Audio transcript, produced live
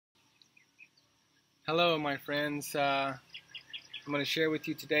Hello, my friends. I'm going to share with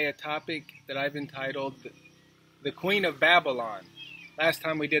you today a topic that I've entitled The Queen of Babylon. Last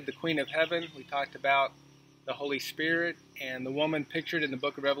time we did the Queen of Heaven, we talked about the Holy Spirit and the woman pictured in the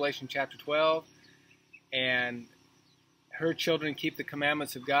book of Revelation chapter 12. And her children keep the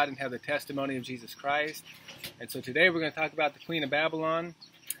commandments of God and have the testimony of Jesus Christ. And so today we're going to talk about the Queen of Babylon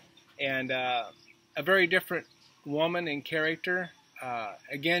and a very different woman in character.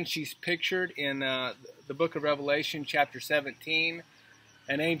 Again, she's pictured in the book of Revelation, chapter 17.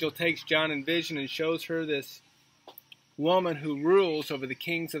 An angel takes John in vision and shows her this woman who rules over the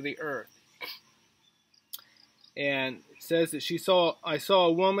kings of the earth. And it says that I saw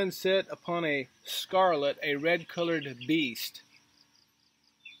a woman sit upon a scarlet, a red-colored beast,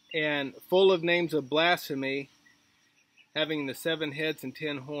 and full of names of blasphemy, having the 7 heads and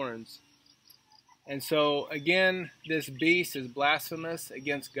 10 horns. And so, again, this beast is blasphemous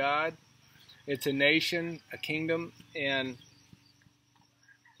against God. It's a nation, a kingdom, and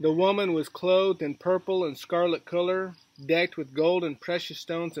the woman was clothed in purple and scarlet color, decked with gold and precious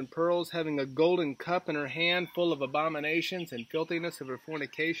stones and pearls, having a golden cup in her hand full of abominations and filthiness of her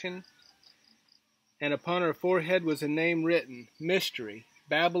fornication. And upon her forehead was a name written, Mystery,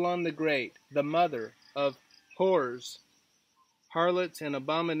 Babylon the Great, the mother of whores, harlots, and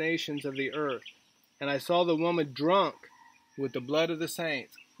abominations of the earth. And I saw the woman drunk with the blood of the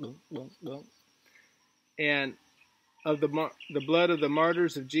saints, and of the blood of the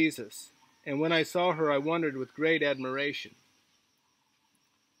martyrs of Jesus. And when I saw her, I wondered with great admiration.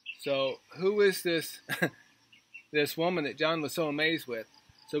 So, who is this this woman that John was so amazed with?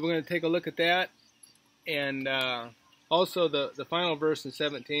 So we're going to take a look at that, and also the final verse in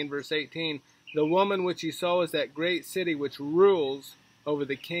 17, verse 18. The woman which you saw is that great city which rules over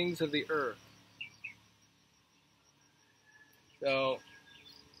the kings of the earth. So,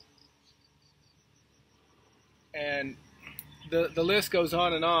 and the list goes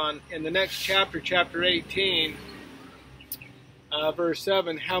on and on. In the next chapter, chapter 18, verse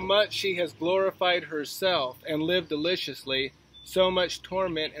 7, how much she has glorified herself and lived deliciously, so much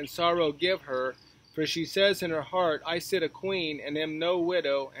torment and sorrow give her. For she says in her heart, I sit a queen, and am no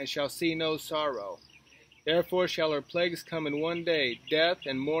widow, and shall see no sorrow. Therefore shall her plagues come in one day, death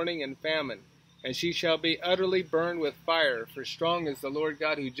and mourning and famine. And she shall be utterly burned with fire, for strong is the Lord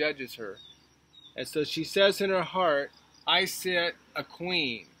God who judges her. And so she says in her heart, I sit a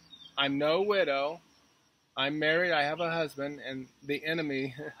queen. I'm no widow. I'm married. I have a husband. And the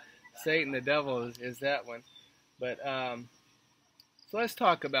enemy, Satan, the devil, is that one. But so let's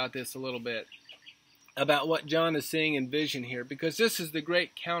talk about this a little bit, about what John is seeing in vision here, because this is the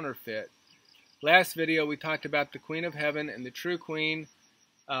great counterfeit. Last video we talked about the Queen of Heaven and the true Queen,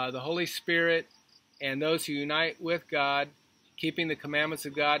 the Holy Spirit, and those who unite with God, keeping the commandments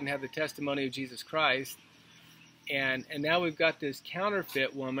of God and have the testimony of Jesus Christ. And now we've got this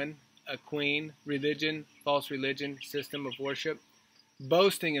counterfeit woman, a queen, religion, false religion, system of worship,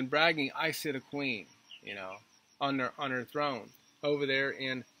 boasting and bragging, I sit a queen, you know, on her throne over there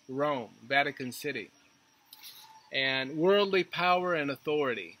in Rome, Vatican City. And worldly power and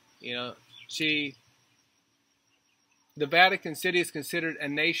authority, you know, the Vatican City is considered a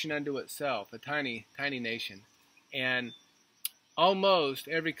nation unto itself, a tiny, tiny nation. And almost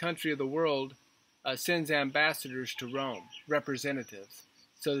every country of the world sends ambassadors to Rome, representatives,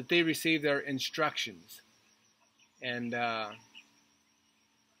 so that they receive their instructions. And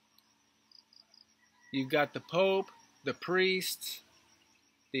you've got the Pope, the priests,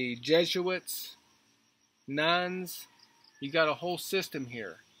 the Jesuits, nuns. You got a whole system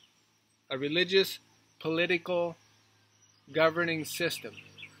here, a religious, political, governing system.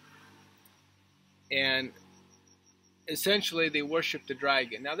 And essentially they worship the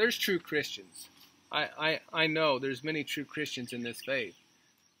dragon. Now there's true Christians. I know there's many true Christians in this faith.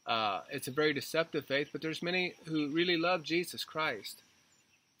 It's a very deceptive faith, but there's many who really love Jesus Christ,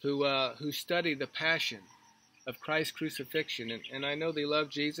 who study the passion of Christ's crucifixion, and I know they love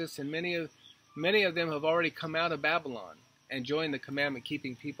Jesus, and many of them have already come out of Babylon and joined the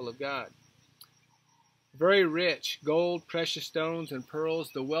commandment-keeping people of God. Very rich, gold, precious stones, and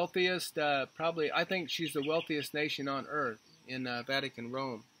pearls. The wealthiest, probably, I think she's the wealthiest nation on earth in Vatican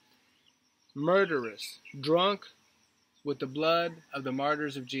Rome. Murderous, drunk with the blood of the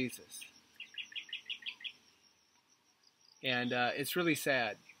martyrs of Jesus. And it's really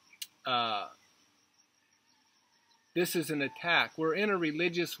sad. This is an attack. We're in a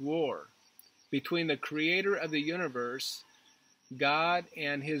religious war between the creator of the universe, God,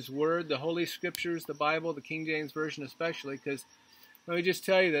 and his word, the Holy Scriptures, the Bible, the King James Version especially, because let me just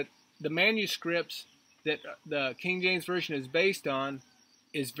tell you that the manuscripts that the King James Version is based on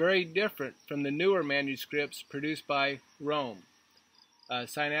is very different from the newer manuscripts produced by Rome,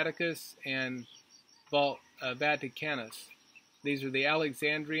 Sinaiticus and Vaticanus. These are the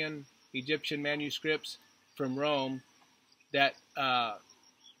Alexandrian Egyptian manuscripts from Rome that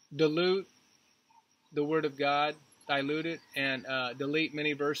dilute the Word of God, dilute it, and delete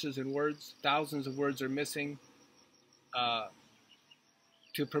many verses and words. Thousands of words are missing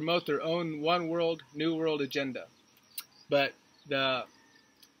to promote their own one world, new world agenda. But the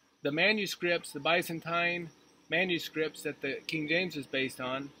manuscripts, the Byzantine manuscripts that the King James is based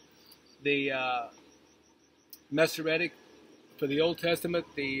on, the Masoretic for the Old Testament,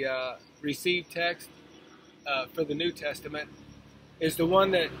 the received text for the New Testament, is the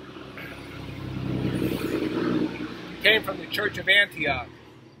one that came from the Church of Antioch,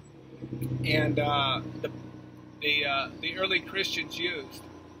 and the early Christians used,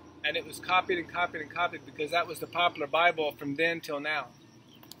 and it was copied and copied and copied because that was the popular Bible from then till now.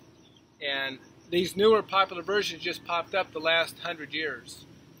 And these newer popular versions just popped up the last 100 years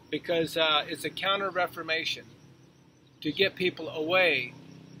because it's a counter-reformation to get people away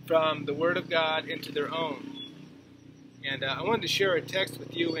from the Word of God into their own. And I wanted to share a text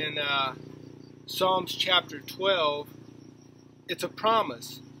with you in Psalms chapter 12. It's a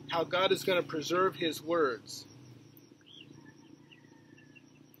promise how God is going to preserve His words.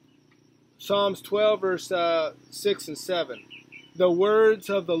 Psalms 12 verse 6 and 7. The words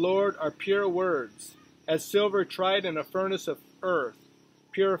of the Lord are pure words, as silver tried in a furnace of earth,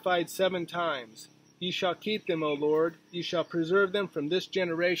 purified 7 times. Ye shall keep them, O Lord, ye shall preserve them from this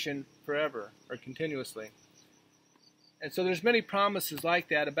generation forever, or continuously. And so there's many promises like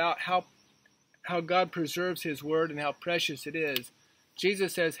that about how God preserves His word and how precious it is.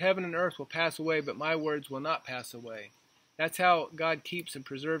 Jesus says, heaven and earth will pass away, but my words will not pass away. That's how God keeps and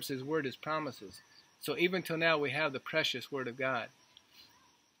preserves His word, His promises. So even till now, we have the precious word of God.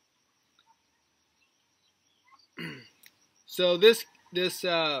 So this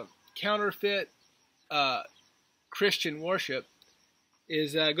counterfeit Christian worship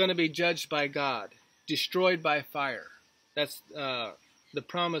is going to be judged by God, destroyed by fire. That's the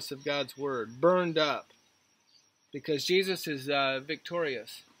promise of God's word, burned up, because Jesus is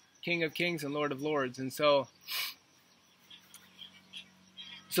victorious, King of kings and Lord of lords. And so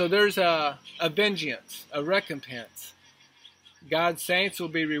there's a vengeance, a recompense. God's saints will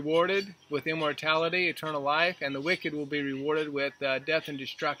be rewarded with immortality, eternal life, and the wicked will be rewarded with death and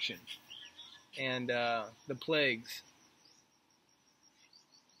destruction and the plagues.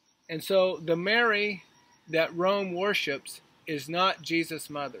 And so the Mary that Rome worships is not Jesus'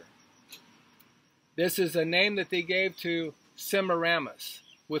 mother. This is a name that they gave to Semiramis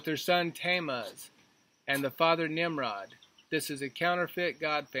with her son Tammuz and the father Nimrod. This is a counterfeit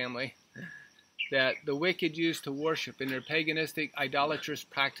God family that the wicked used to worship in their paganistic, idolatrous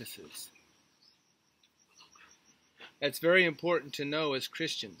practices. That's very important to know as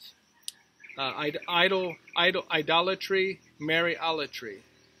Christians. Idolatry, Mariolatry.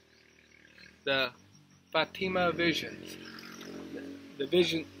 The Fatima visions. The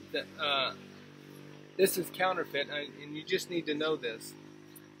vision that this is counterfeit, and you just need to know this.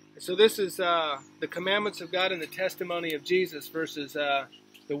 So this is the commandments of God and the testimony of Jesus versus the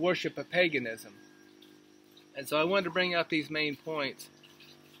worship of paganism. And so I wanted to bring out these main points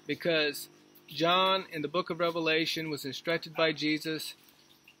because John in the book of Revelation was instructed by Jesus,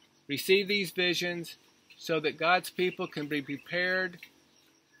 receive these visions so that God's people can be prepared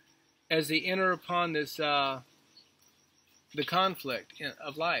as they enter upon this the conflict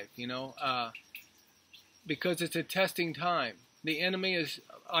of life, because it's a testing time. The enemy is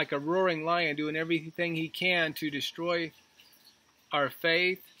like a roaring lion doing everything he can to destroy our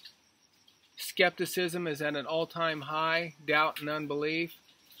faith. Skepticism is at an all-time high, doubt and unbelief,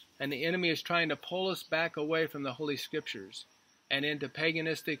 and the enemy is trying to pull us back away from the Holy Scriptures and into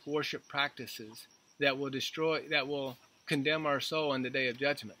paganistic worship practices that will condemn our soul in the day of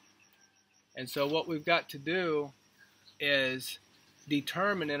judgment. And so what we've got to do is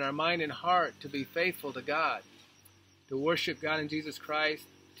determine in our mind and heart to be faithful to God, to worship God in Jesus Christ,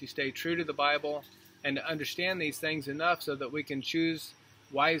 to stay true to the Bible, and to understand these things enough so that we can choose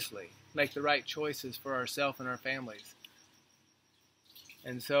wisely, make the right choices for ourselves and our families.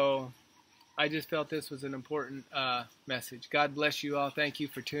 And so I just felt this was an important message. God bless you all. Thank you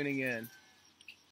for tuning in.